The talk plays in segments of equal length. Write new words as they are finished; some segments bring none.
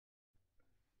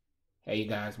Hey you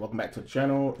guys, welcome back to the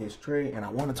channel. It's Trey, and I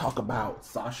want to talk about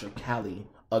Sasha Calle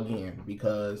again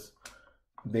because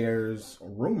there's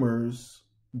rumors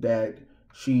that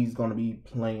she's going to be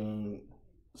playing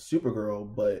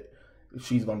Supergirl, but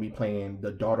she's going to be playing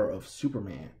the daughter of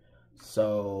Superman.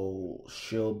 So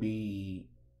she'll be,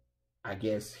 I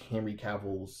guess, Henry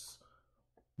Cavill's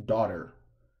daughter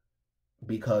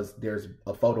because there's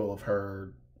a photo of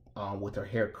her with her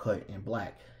hair cut in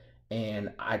black.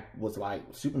 And I was like,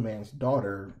 Superman's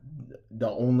daughter, the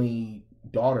only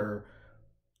daughter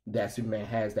that Superman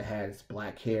has that has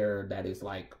black hair that is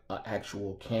like an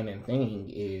actual canon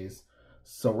thing is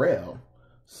Cir-El.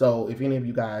 So if any of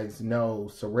you guys know,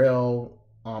 Cir-El,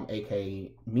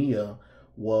 aka Mia,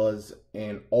 was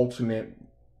an alternate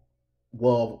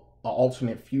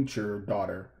future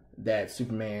daughter that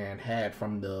Superman had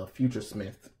from the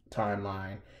Futuresmiths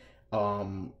timeline.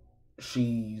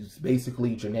 She's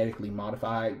basically genetically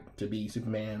modified to be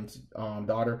Superman's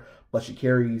daughter, but she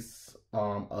carries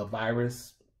a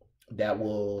virus that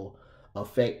will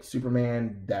affect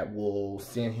Superman, that will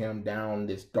send him down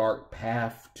this dark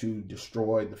path to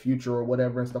destroy the future or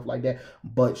whatever and stuff like that.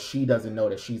 But she doesn't know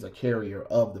that she's a carrier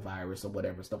of the virus or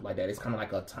whatever, stuff like that. It's kind of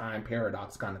like a time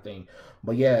paradox kind of thing.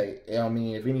 But yeah, I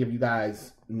mean, if any of you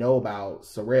guys know about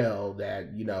Cir-El,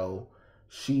 that, you know,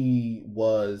 she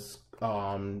was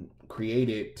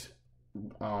created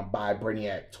by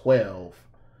Brainiac 12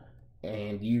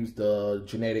 and used the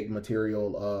genetic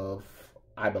material of,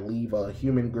 I believe, a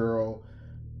human girl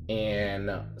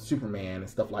and Superman and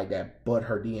stuff like that, but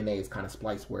her DNA is kind of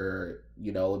spliced where,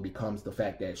 you know, it becomes the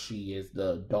fact that she is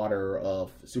the daughter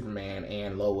of Superman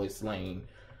and Lois Lane.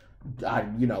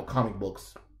 You know, comic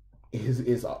books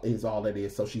is all it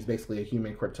is. So she's basically a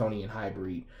human Kryptonian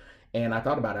hybrid. And I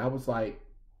thought about it. I was like,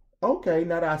 okay,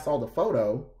 now that I saw the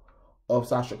photo of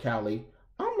Sasha Calle,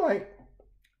 I'm like,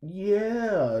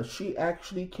 yeah, she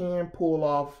actually can pull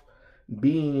off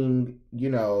being, you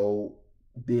know,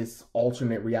 this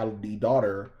alternate reality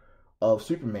daughter of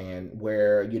Superman,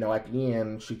 where, you know, at the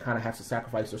end, she kind of has to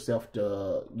sacrifice herself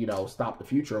to, you know, stop the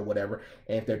future or whatever.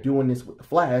 And if they're doing this with the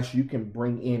Flash, you can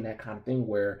bring in that kind of thing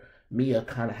where Mia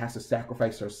kind of has to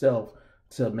sacrifice herself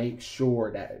to make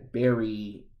sure that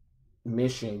Barry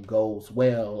mission goes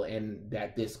well and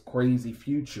that this crazy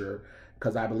future,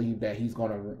 because I believe that he's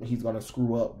gonna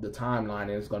screw up the timeline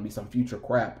and it's gonna be some future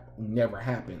crap never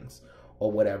happens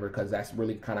or whatever, because that's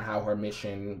really kind of how her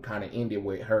mission kind of ended,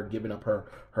 with her giving up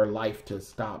her life to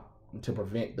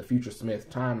prevent the Futuresmiths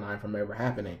timeline from ever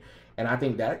happening. And I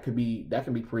think that can be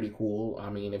pretty cool. I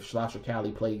mean, if Sasha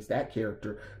Calle plays that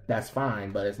character, that's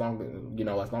fine, but as long as, you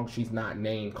know, as long as she's not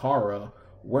named Kara,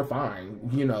 we're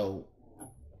fine, you know,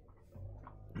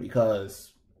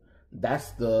 because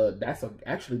that's a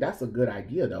good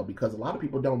idea though, because a lot of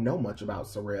people don't know much about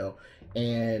Cir-El,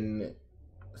 and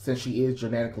since she is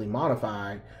genetically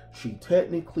modified, she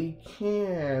technically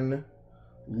can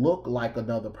look like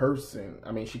another person.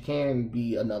 I mean, she can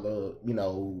be another, you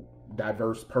know,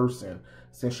 diverse person,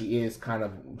 since she is kind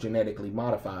of genetically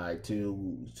modified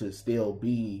to still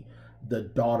be the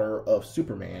daughter of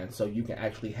Superman. So you can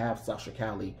actually have Sasha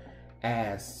Calle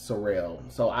as Cir-El.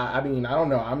 So I mean, I don't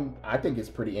know. I think it's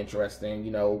pretty interesting,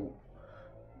 you know,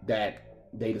 that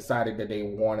they decided that they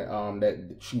wanted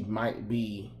that she might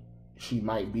be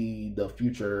the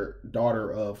future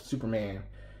daughter of Superman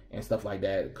and stuff like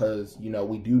that, because, you know,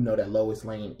 we do know that Lois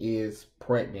Lane is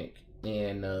pregnant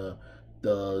in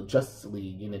the Justice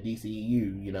League, in the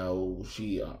DCEU. You know,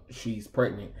 she's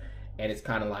pregnant, and it's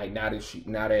kind of like now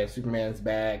that Superman's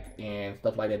back and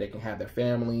stuff like that, they can have their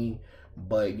family.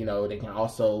 But, you know, they can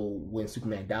also, when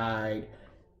Superman died,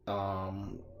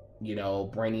 you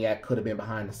know, Brainiac could have been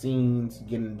behind the scenes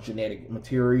getting genetic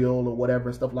material or whatever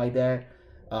and stuff like that.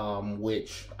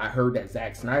 Which I heard that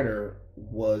Zack Snyder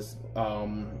was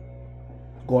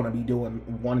going to be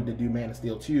wanted to do Man of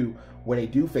Steel 2, where they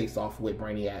do face off with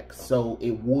Brainiac. So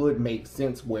it would make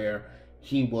sense where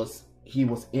he was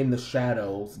in the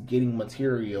shadows getting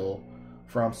material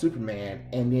from Superman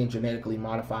and then genetically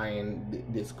modifying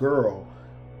this girl,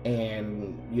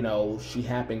 and, you know, she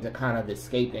happened to kind of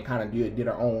escape and kind of did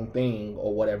her own thing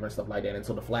or whatever and stuff like that,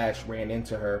 until the Flash ran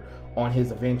into her on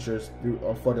his adventures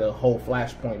for the whole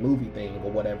Flashpoint movie thing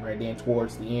or whatever. And then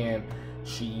towards the end,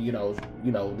 she, you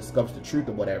know, discovers the truth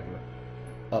or whatever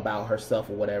about herself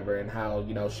or whatever, and how,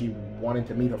 you know, she wanted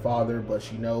to meet her father, but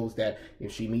she knows that if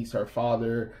she meets her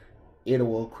father, it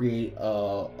will create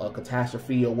a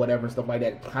catastrophe or whatever, stuff like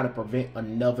that, kind of prevent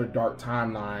another dark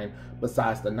timeline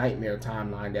besides the nightmare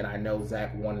timeline that I know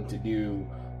Zack wanted to do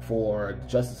for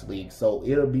Justice League. So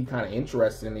it'll be kind of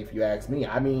interesting if you ask me.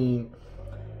 I mean,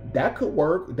 that could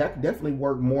work. That could definitely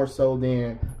work more so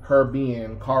than her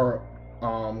being Kara,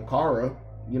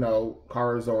 you know,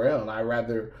 Kara Zor-El. I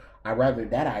rather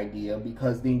that idea,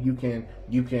 because then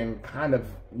you can kind of,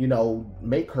 you know,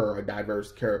 make her a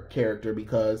diverse character,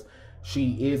 because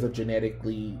she is a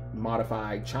genetically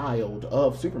modified child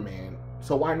of Superman.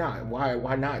 So why not?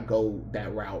 Why not go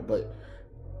that route? But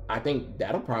I think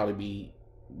that'll probably be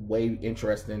way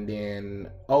interesting than,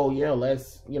 oh yeah,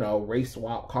 let's, you know, race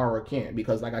swap Kara Kent,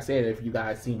 because like I said, if you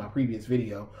guys see my previous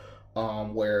video,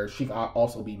 where she can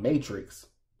also be Matrix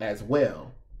as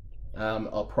well,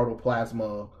 a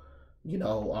protoplasma, you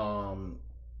know,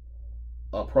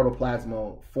 a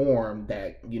protoplasma form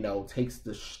that, you know, takes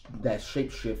that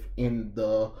shapeshift in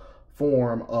the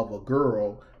form of a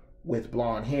girl with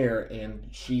blonde hair, and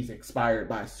she's inspired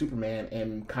by Superman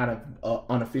and kind of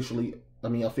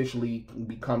officially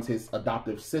becomes his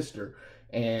adoptive sister,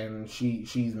 and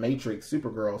she's Matrix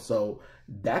Supergirl. So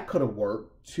that could have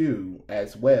worked too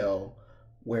as well,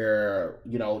 where,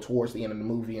 you know, towards the end of the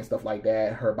movie and stuff like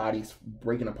that, her body's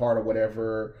breaking apart or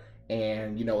whatever,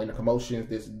 and, you know, in the commotions,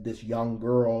 this young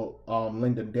girl,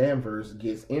 Linda Danvers,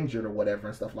 gets injured or whatever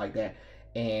and stuff like that,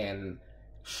 and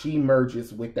she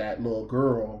merges with that little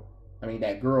girl,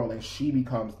 that girl, and she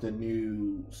becomes the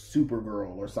new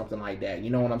Supergirl or something like that.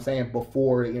 You know what I'm saying?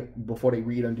 Before they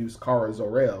reintroduce Kara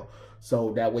Zor-El,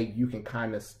 so that way you can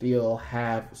kind of still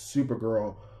have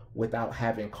Supergirl without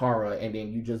having Kara, and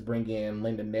then you just bring in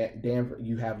Linda Danvers.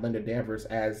 You have Linda Danvers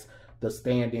as the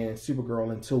stand-in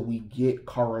Supergirl until we get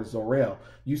Kara Zor-El.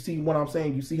 You see what I'm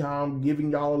saying? You see how I'm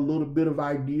giving y'all a little bit of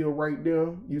idea right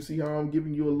there? You see how I'm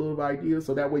giving you a little idea?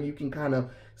 So that way you can kind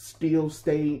of still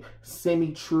stay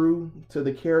semi-true to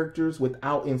the characters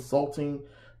without insulting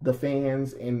the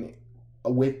fans and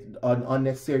with an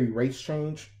unnecessary race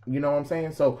change. You know what I'm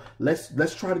saying? So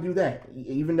let's try to do that.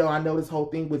 Even though I know this whole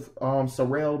thing with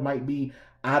Cir-El might be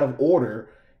out of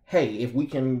order, hey, if we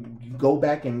can go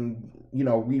back and, you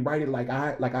know, rewrite it like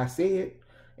I said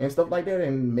and stuff like that,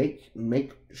 and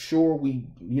make sure we,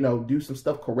 you know, do some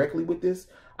stuff correctly with this,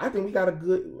 I think we got a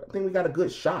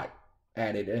good shot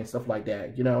at it and stuff like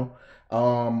that. You know,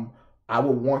 I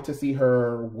would want to see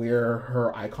her wear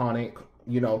her iconic,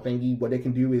 you know, thingy. What they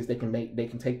can do is they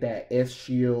can take that S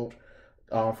shield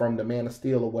from the Man of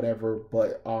Steel or whatever,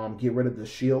 but get rid of the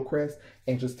shield crest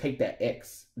and just take that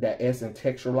S and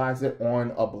texturalize it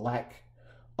on a black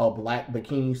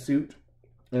bikini suit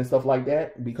and stuff like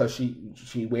that, because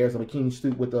she wears a bikini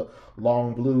suit with a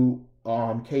long blue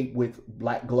cape with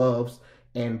black gloves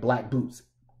and black boots,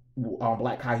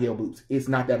 black high heel boots. It's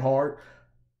not that hard.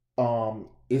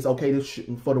 It's okay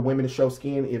for the women to show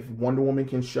skin. If Wonder Woman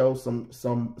can show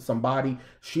some body,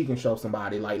 she can show some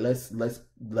body. Like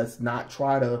let's not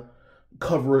try to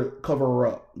cover her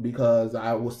up, because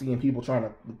I was seeing people trying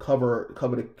to cover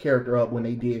the character up when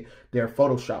they did their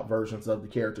Photoshop versions of the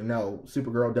character. No,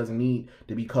 Supergirl doesn't need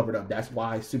to be covered up. That's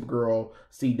why Supergirl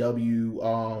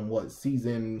CW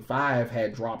season 5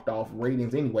 had dropped off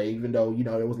ratings anyway, even though, you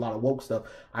know, there was a lot of woke stuff.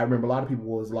 I remember a lot of people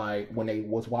was like, when they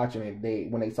was watching it,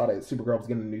 when they saw that Supergirl was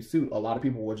getting a new suit, a lot of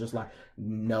people were just like,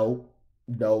 no,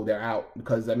 they're out,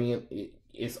 because I mean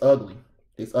it's ugly.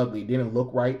 It's ugly. It didn't look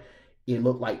right. It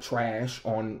looked like trash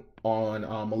on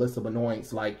Melissa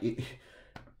Benoist's. Like,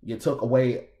 you took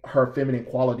away her feminine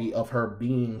quality of her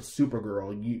being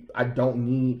Supergirl. I don't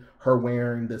need her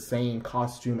wearing the same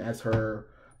costume as her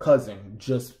cousin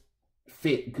just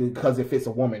because it fits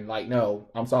a woman. Like, no,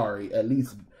 I'm sorry. At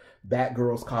least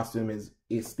Batgirl's costume is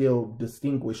still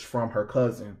distinguished from her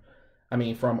cousin. I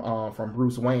mean, from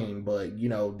Bruce Wayne. But, you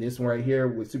know, this one right here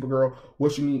with Supergirl,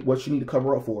 what she need to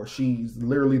cover up for? She's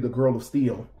literally the Girl of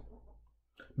Steel.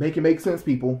 Make it make sense,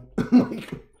 people. Like,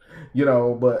 you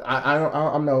know, but I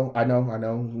know,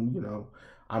 you know,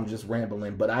 I'm just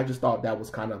rambling, but I just thought that was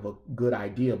kind of a good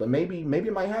idea. But maybe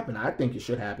it might happen. I think it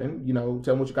should happen. You know,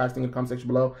 tell me what you guys think in the comment section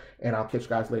below, and I'll catch you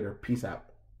guys later. Peace out.